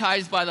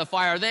baptized by the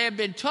fire. They have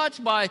been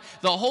touched by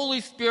the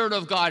Holy Spirit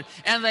of God.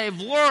 And they've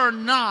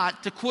learned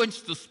not to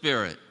quench the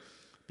Spirit.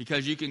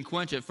 Because you can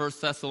quench it. 1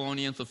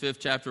 Thessalonians, the 5th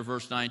chapter,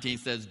 verse 19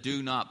 says,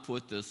 do not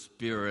put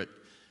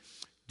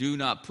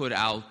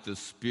out the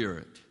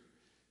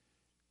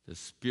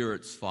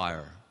Spirit's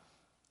fire.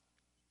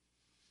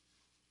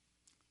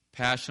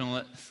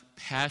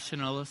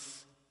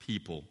 Passionless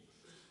people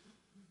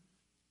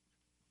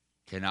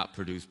cannot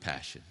produce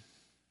passion.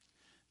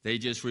 They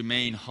just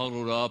remain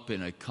huddled up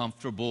in a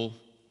comfortable,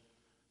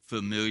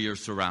 familiar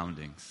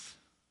surroundings.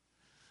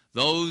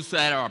 Those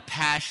that are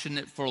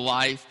passionate for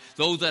life,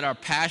 those that are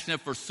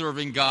passionate for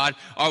serving God,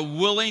 are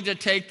willing to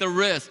take the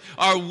risk,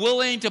 are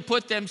willing to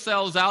put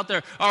themselves out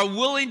there, are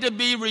willing to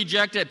be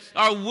rejected,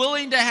 are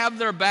willing to have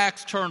their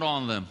backs turned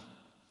on them.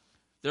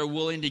 They're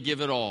willing to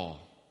give it all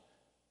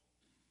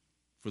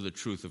for the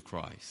truth of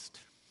Christ.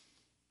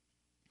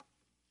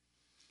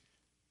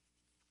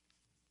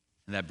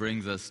 And that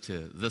brings us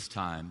to this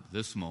time,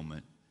 this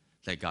moment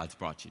that God's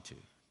brought you to.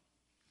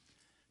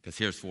 Because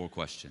here's 4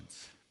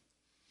 questions.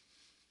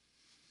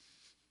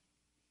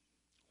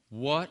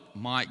 What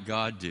might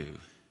God do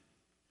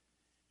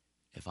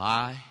if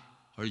I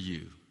or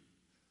you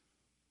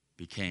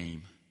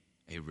became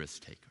a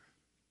risk taker?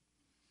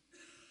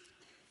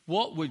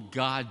 What would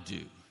God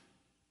do?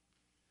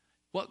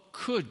 What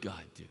could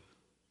God do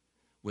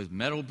with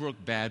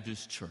Meadowbrook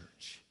Baptist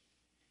Church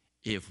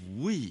if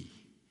we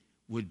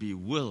would be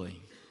willing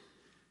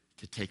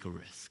to take a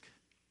risk?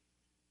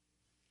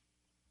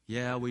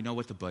 Yeah, we know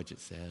what the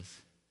budget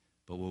says,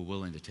 but we're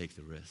willing to take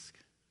the risk.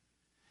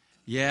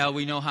 Yeah,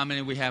 we know how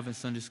many we have in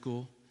Sunday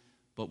school,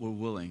 but we're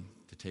willing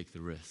to take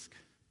the risk.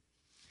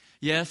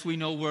 Yes, we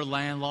know we're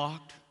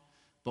landlocked,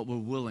 but we're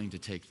willing to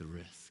take the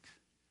risk.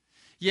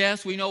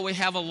 Yes, we know we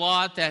have a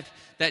lot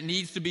that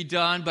needs to be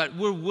done, but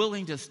we're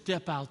willing to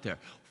step out there.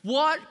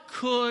 What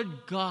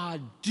could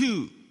God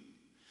do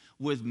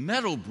with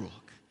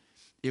Meadowbrook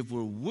if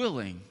we're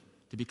willing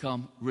to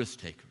become risk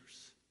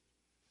takers?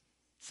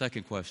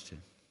 Second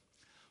question.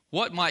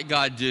 What might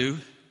God do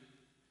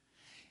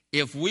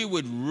if we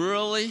would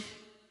really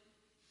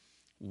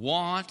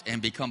want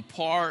and become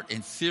part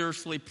and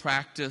seriously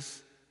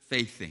practice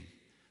faithing,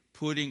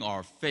 putting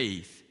our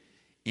faith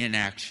in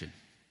action?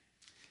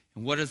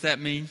 And what does that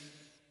mean?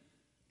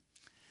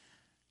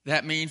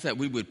 That means that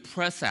we would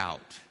press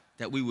out,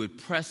 that we would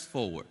press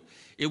forward.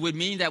 It would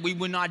mean that we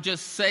would not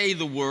just say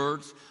the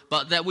words,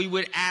 but that we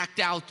would act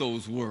out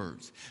those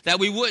words. That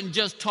we wouldn't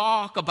just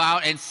talk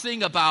about and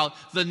sing about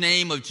the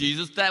name of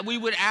Jesus, that we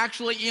would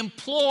actually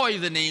employ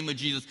the name of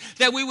Jesus.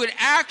 That we would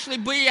actually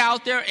be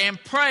out there and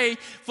pray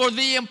for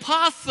the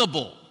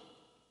impossible.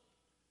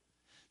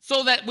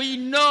 So that we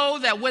know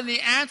that when the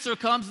answer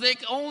comes,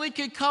 it only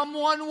can come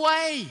one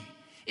way.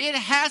 It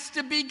has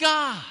to be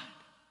God.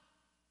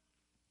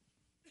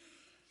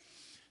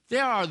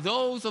 There are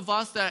those of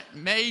us that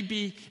may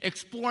be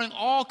exploring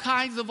all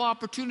kinds of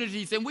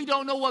opportunities, and we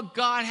don't know what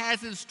God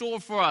has in store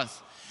for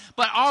us.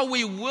 But are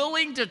we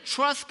willing to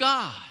trust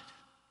God?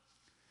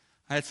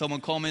 I had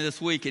someone call me this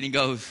week, and he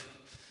goes,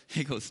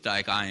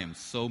 Stike, I am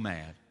so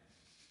mad.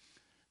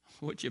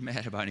 What you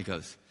mad about? And he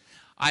goes,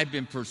 I've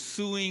been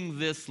pursuing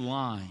this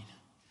line.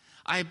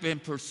 I've been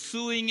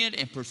pursuing it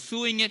and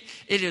pursuing it.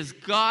 It is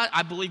God.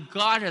 I believe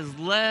God has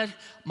led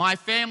my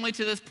family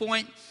to this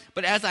point.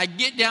 But as I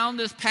get down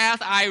this path,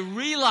 I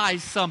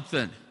realize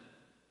something.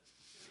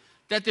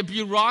 That the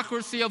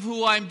bureaucracy of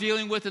who I'm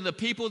dealing with and the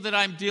people that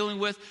I'm dealing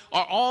with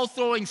are all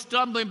throwing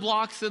stumbling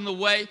blocks in the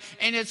way.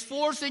 And it's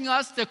forcing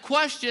us to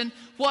question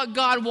what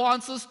God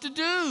wants us to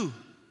do.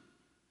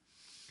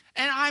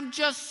 And I'm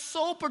just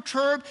so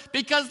perturbed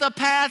because the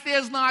path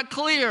is not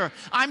clear.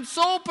 I'm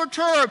so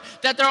perturbed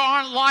that there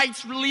aren't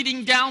lights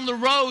leading down the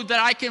road that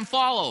I can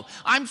follow.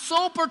 I'm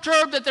so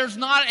perturbed that there's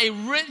not a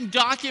written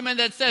document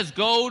that says,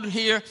 go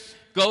here,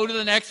 go to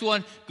the next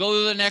one, go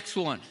to the next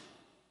one.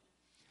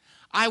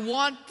 I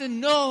want to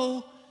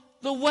know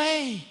the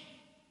way.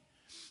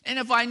 And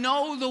if I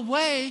know the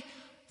way,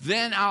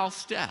 then I'll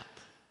step.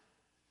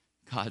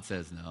 God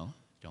says, no,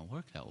 don't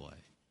work that way.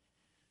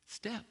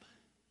 Step.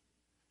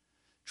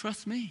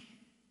 Trust me.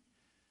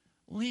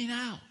 Lean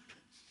out.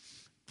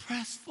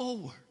 Press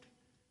forward.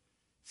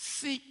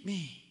 Seek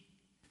me.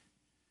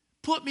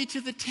 Put me to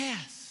the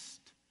test.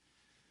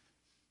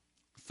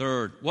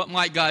 Third, what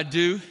might God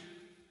do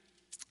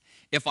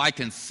if I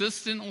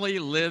consistently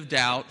lived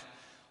out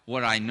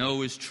what I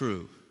know is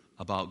true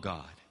about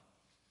God?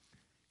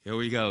 Here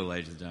we go,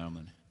 ladies and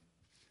gentlemen.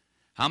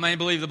 How many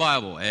believe the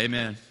Bible?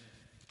 Amen.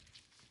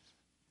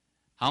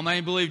 How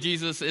many believe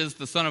Jesus is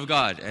the Son of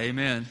God?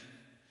 Amen.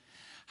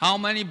 How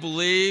many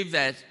believe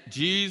that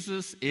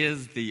Jesus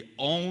is the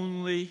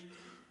only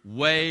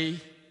way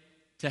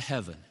to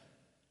heaven?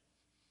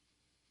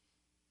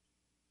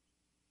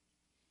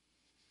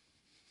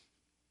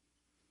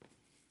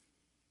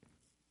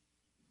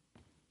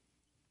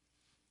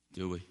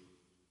 Do we?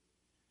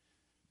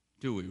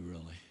 Do we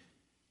really?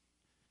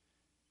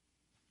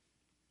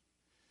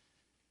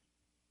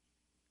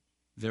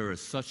 There is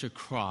such a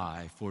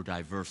cry for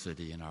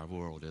diversity in our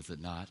world, is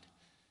it not?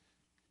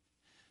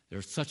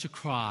 There's such a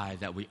cry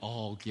that we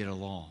all get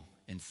along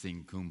and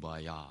sing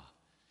Kumbaya.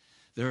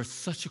 There is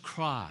such a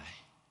cry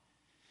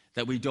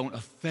that we don't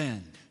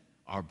offend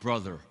our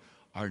brother,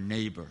 our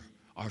neighbor,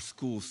 our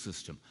school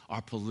system,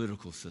 our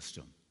political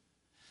system.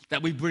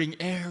 That we bring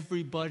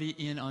everybody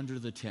in under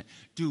the tent.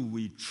 Do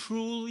we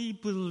truly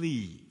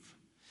believe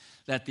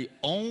that the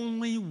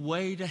only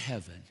way to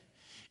heaven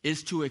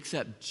is to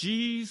accept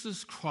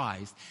Jesus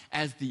Christ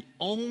as the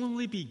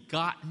only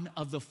begotten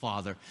of the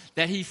Father,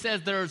 that he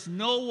says there is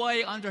no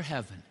way under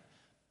heaven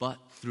but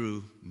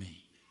through me.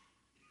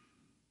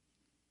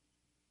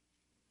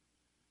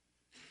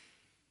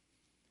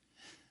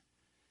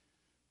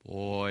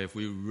 Boy, if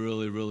we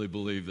really, really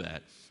believe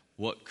that,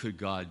 what could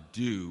God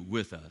do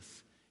with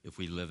us if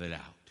we live it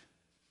out?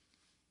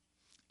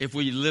 If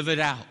we live it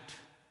out,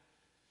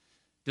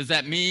 does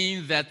that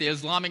mean that the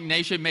Islamic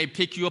nation may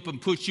pick you up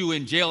and put you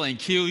in jail and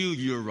kill you?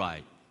 You're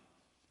right.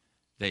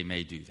 They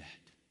may do that.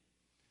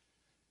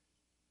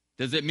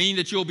 Does it mean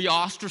that you'll be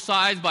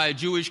ostracized by a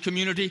Jewish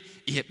community?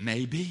 It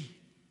may be.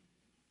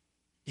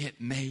 It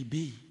may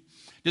be.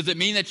 Does it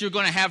mean that you're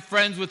going to have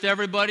friends with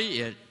everybody?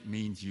 It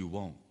means you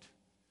won't.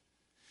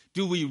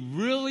 Do we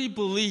really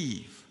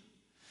believe?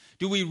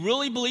 Do we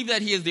really believe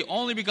that he is the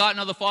only begotten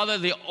of the Father,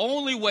 the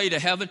only way to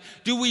heaven?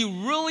 Do we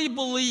really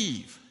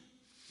believe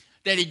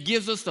that he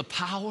gives us the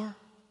power?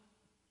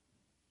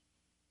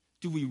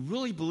 Do we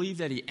really believe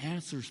that he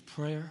answers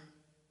prayer?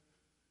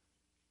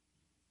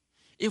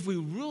 If we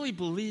really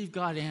believe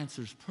God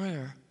answers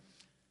prayer,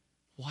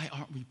 why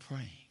aren't we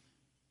praying?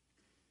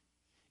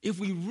 If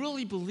we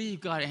really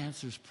believe God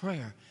answers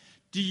prayer,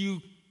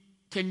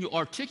 can you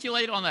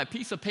articulate on that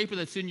piece of paper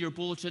that's in your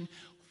bulletin,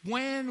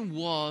 when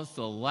was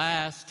the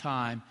last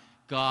time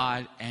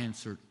God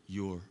answered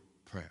your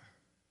prayer?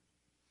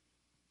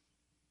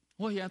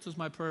 Well, he answers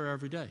my prayer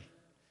every day.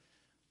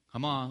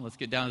 Come on, let's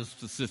get down to the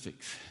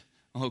specifics.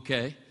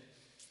 Okay.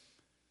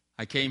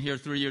 I came here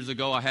 3 years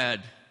ago. I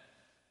had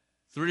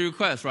 3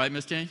 requests, right,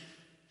 Miss Jane?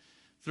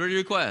 3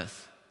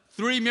 requests.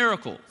 3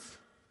 miracles.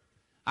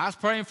 I was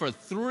praying for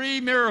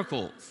 3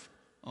 miracles.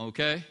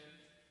 Okay.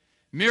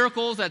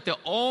 Miracles that the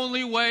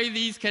only way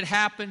these could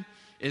happen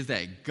is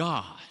that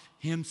God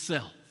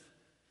himself,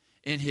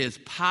 in his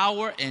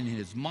power and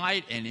his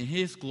might and in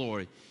his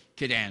glory,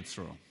 could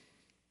answer them.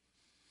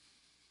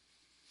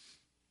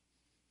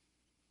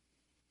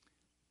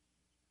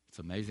 It's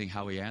amazing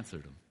how he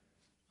answered them,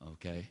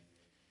 okay?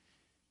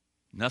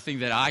 Nothing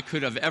that I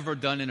could have ever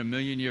done in a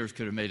million years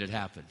could have made it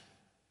happen.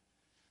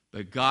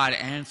 But God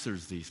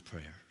answers these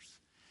prayers.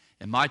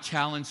 And my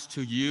challenge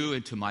to you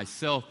and to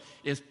myself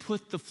is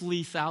put the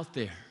fleece out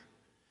there.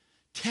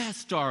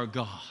 Test our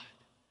God.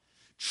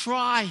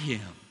 Try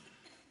him.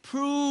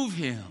 Prove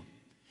him.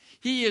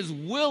 He is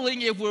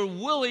willing if we're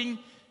willing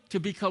to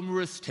become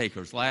risk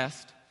takers.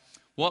 Last,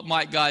 what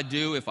might God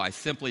do if I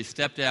simply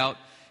stepped out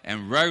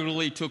and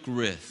regularly took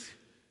risks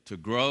to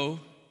grow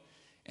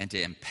and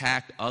to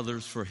impact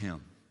others for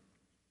him?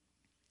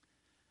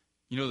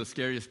 You know the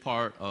scariest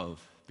part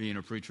of being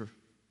a preacher?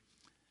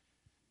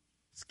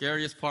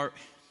 Scariest part,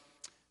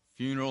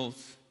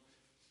 funerals,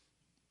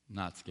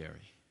 not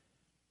scary.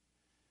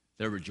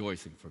 They're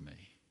rejoicing for me.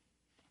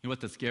 You know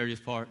what the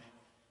scariest part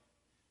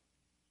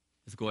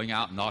is? Going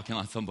out and knocking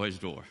on somebody's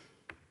door.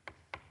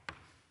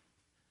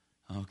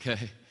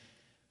 Okay?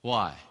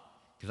 Why?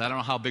 Because I don't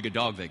know how big a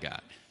dog they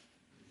got.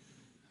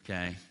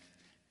 Okay?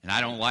 And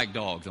I don't like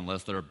dogs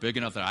unless they're big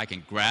enough that I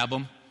can grab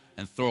them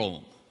and throw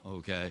them.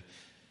 Okay?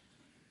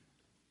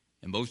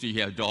 And most of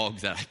you have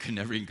dogs that I could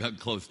never even come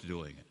close to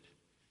doing it.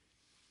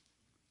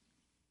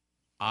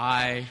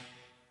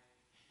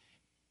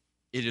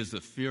 It is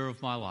the fear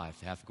of my life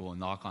to have to go and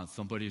knock on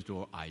somebody's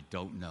door I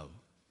don't know.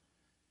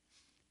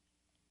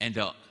 And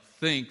to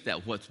think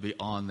that what's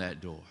beyond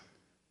that door.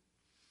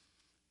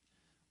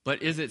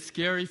 But is it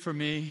scary for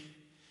me,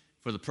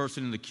 for the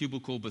person in the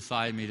cubicle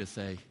beside me to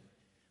say,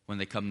 when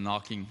they come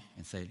knocking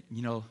and say,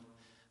 you know,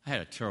 I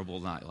had a terrible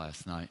night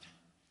last night.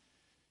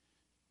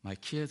 My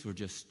kids were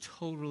just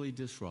totally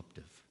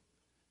disruptive.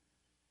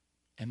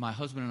 And my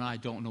husband and I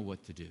don't know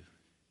what to do.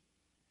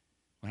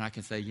 When I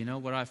can say, you know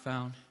what I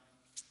found?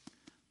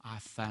 I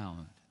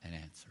found an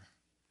answer.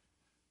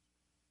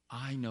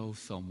 I know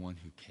someone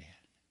who can.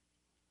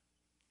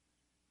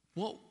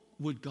 What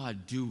would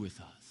God do with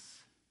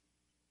us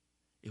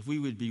if we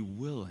would be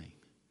willing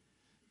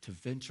to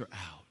venture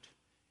out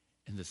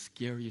in the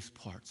scariest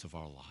parts of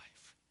our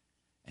life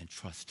and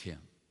trust him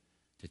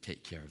to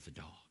take care of the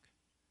dog,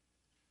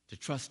 to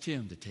trust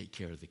him to take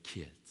care of the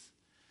kids,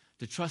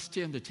 to trust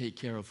him to take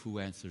care of who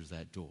answers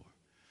that door?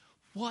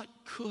 What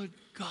could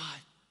God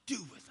do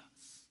with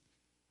us?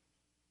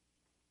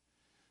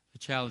 The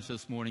challenge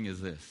this morning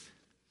is this.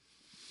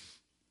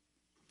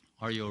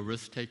 Are you a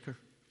risk taker?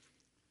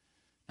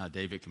 Now,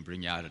 David can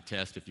bring you out a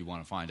test if you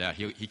want to find out.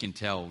 He can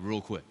tell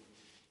real quick.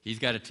 He's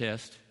got a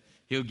test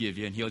he'll give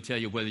you, and he'll tell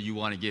you whether you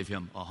want to give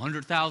him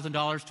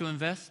 $100,000 to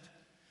invest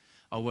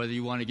or whether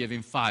you want to give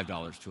him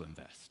 $5 to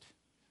invest.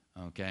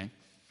 Okay?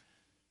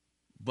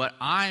 But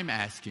I'm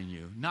asking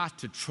you not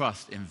to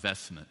trust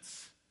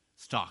investments,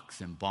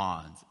 stocks and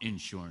bonds,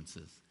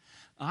 insurances.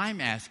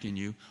 I'm asking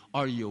you,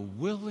 are you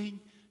willing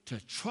to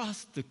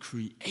trust the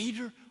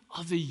creator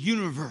of the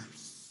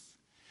universe?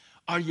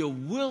 Are you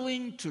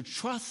willing to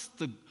trust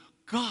the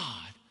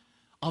God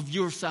of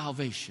your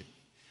salvation?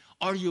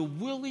 Are you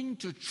willing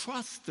to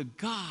trust the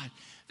God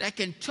that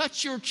can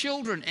touch your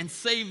children and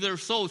save their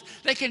souls,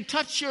 that can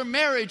touch your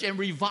marriage and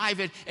revive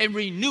it and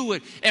renew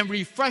it and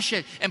refresh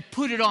it and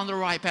put it on the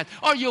right path?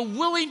 Are you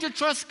willing to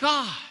trust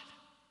God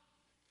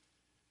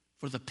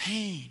for the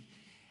pain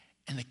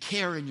and the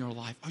care in your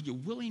life? Are you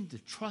willing to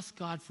trust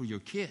God for your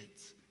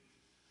kids?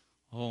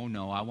 Oh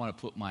no, I want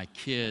to put my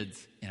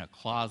kids in a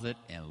closet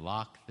and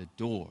lock the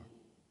door.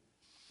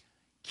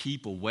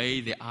 Keep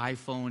away the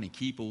iPhone and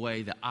keep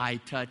away the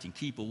iTouch and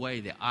keep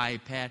away the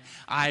iPad.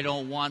 I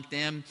don't want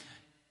them.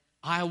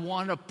 I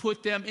want to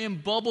put them in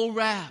bubble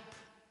wrap.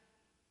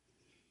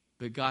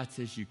 But God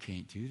says you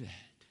can't do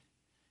that.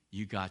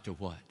 You got to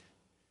what?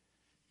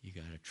 You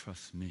got to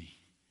trust me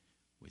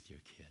with your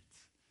kids.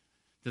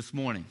 This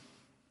morning,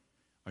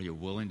 are you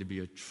willing to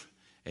be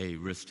a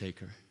risk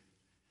taker?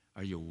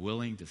 Are you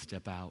willing to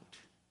step out?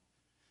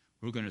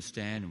 We're going to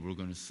stand and we're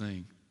going to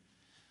sing.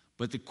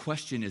 But the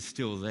question is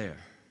still there.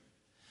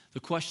 The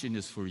question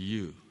is for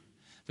you.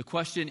 The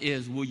question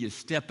is, will you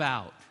step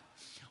out?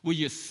 Will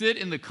you sit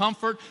in the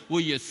comfort? Will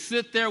you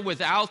sit there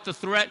without the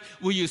threat?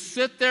 Will you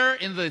sit there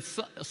in the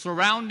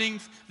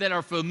surroundings that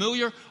are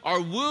familiar?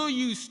 Or will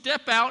you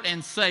step out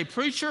and say,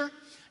 preacher,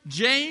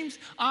 James,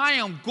 I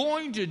am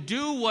going to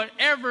do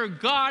whatever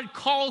God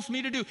calls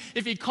me to do.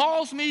 If he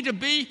calls me to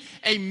be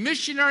a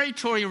missionary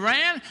to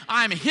Iran,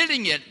 I'm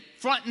hitting it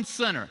front and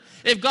center.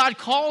 If God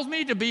calls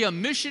me to be a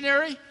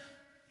missionary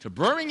to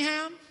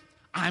Birmingham,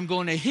 I'm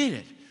going to hit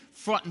it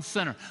front and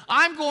center.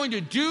 I'm going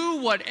to do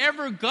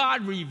whatever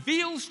God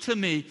reveals to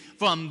me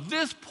from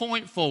this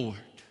point forward.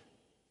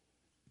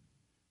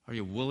 Are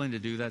you willing to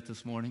do that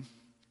this morning?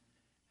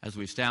 As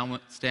we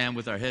stand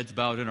with our heads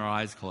bowed and our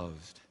eyes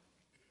closed.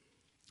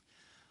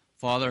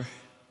 Father,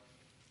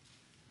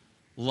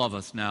 love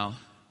us now.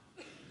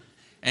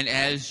 And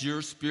as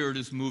your Spirit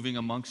is moving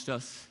amongst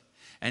us,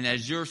 and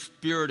as your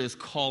Spirit is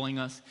calling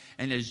us,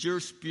 and as your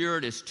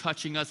Spirit is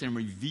touching us and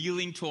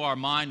revealing to our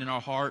mind and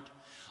our heart,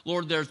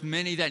 Lord, there's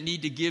many that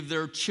need to give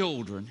their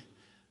children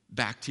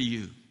back to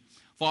you.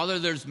 Father,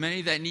 there's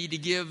many that need to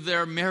give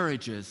their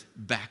marriages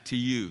back to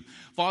you.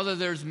 Father,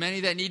 there's many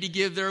that need to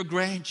give their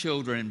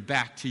grandchildren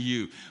back to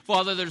you.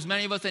 Father, there's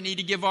many of us that need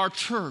to give our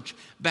church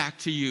back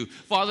to you.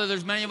 Father,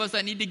 there's many of us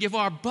that need to give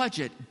our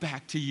budget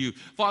back to you.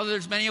 Father,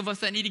 there's many of us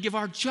that need to give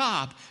our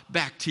job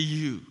back to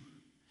you.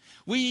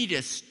 We need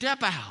to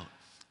step out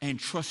and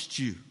trust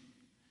you.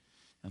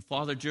 And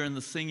Father, during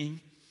the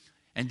singing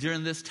and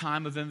during this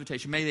time of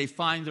invitation, may they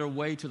find their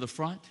way to the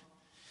front.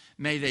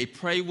 May they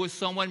pray with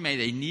someone. May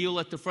they kneel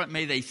at the front.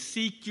 May they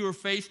seek your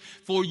face,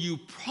 for you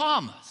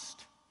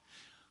promised.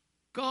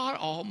 God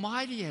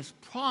Almighty has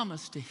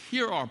promised to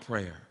hear our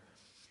prayer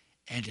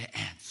and to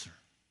answer.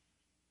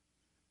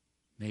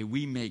 May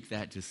we make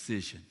that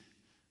decision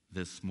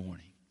this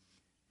morning.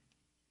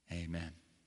 Amen.